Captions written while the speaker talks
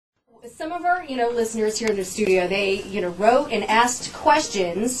Some of our, listeners here in the studio, they, wrote and asked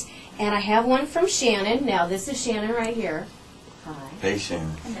questions, and I have one from Shannon. Now, this is Shannon right here. Hi. Hey,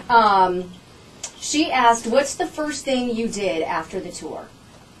 Shannon. She asked, "What's the first thing you did after the tour?"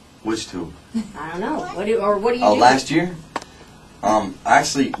 Which tour? I don't know. What do you do? Oh, last year?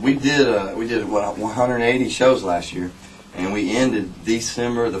 Actually, we did 180 shows last year, and we ended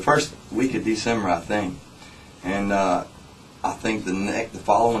December, the first week of December, I think. And I think the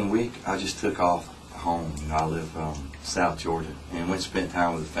following week, I just took off home. I live South Georgia, and went and spent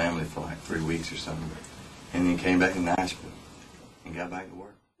time with the family for like 3 weeks or something, and then came back to Nashville and got back to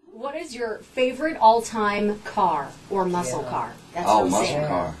work. What is your favorite all-time car or muscle car? That's Oh, muscle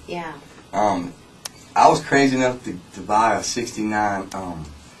car. Yeah. I was crazy enough to buy a '69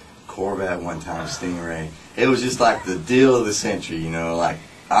 Corvette one time, Stingray. It was just like the deal of the century, like,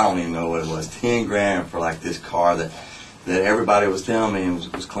 I don't even know what it was, 10 grand for like this car that everybody was telling me and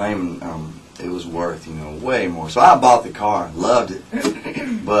was claiming it was worth, way more. So I bought the car, loved it,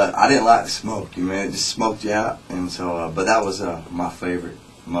 but I didn't like the smoke, it just smoked you out. And so, but that was my favorite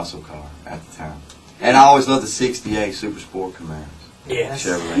muscle car at the time. And I always loved the '68 Super Sport Camaros. Yes.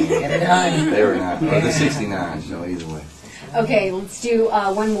 Chevrolet. They were nice. Or the '69s, either way. Okay, let's do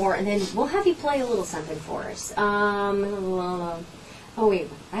one more, and then we'll have you play a little something for us. Oh, wait,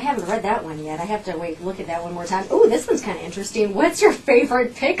 I haven't read that one yet. I have to look at that one more time. Oh, this one's kind of interesting. What's your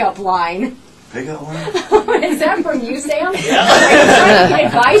favorite pickup line? Pickup line? Is that from you, Sam? Yeah. Are you trying to get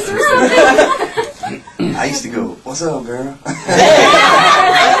advice or something? I used to go, "What's up, girl?"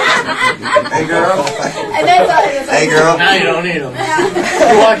 Hey, girl. And that's hey, girl. Now you don't need them.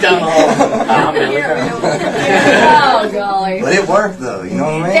 You walk down the hall. Oh, golly. But it worked, though. You know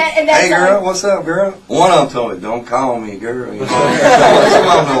what I mean? Hey, girl. What's up, girl? One of them told me, "Don't call me girl." Some of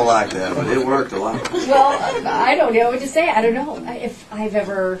them don't like that, but it worked a lot. Well, I don't know what to say. I don't know if I've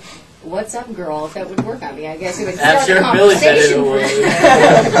ever... "What's up, girl?" If that would work on me, I guess it would start a conversation.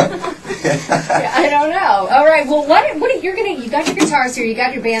 I don't know. All right. Well, what are you gonna? You got your guitars here. You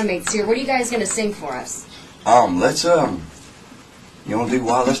got your bandmates here. What are you guys gonna sing for us? Let's you wanna do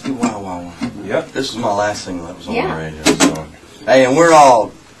Wild? Let's do Wild Wild. Yep. This was my last single that was on the radio. So, hey, and we're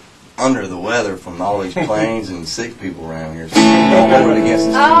all under the weather from all these planes and sick people around here. So don't hold it against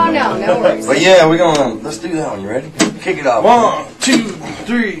us. Oh no worries. But yeah, we're gonna let's do that one. You ready? Kick it off. 1, 2,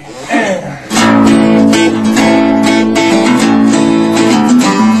 3, and.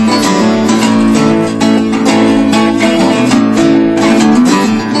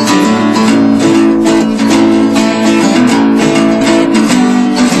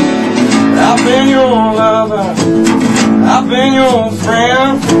 I've been your lover, I've been your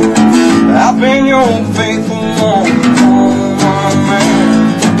friend, I've been your faithful one man.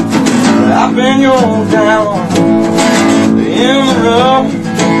 I've been your down in the rough,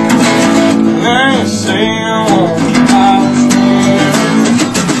 and now you say you want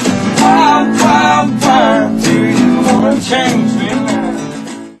why do you wanna change me now?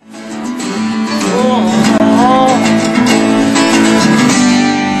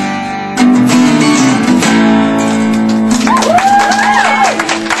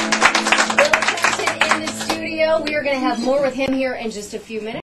 We are going to have more with him here in just a few minutes.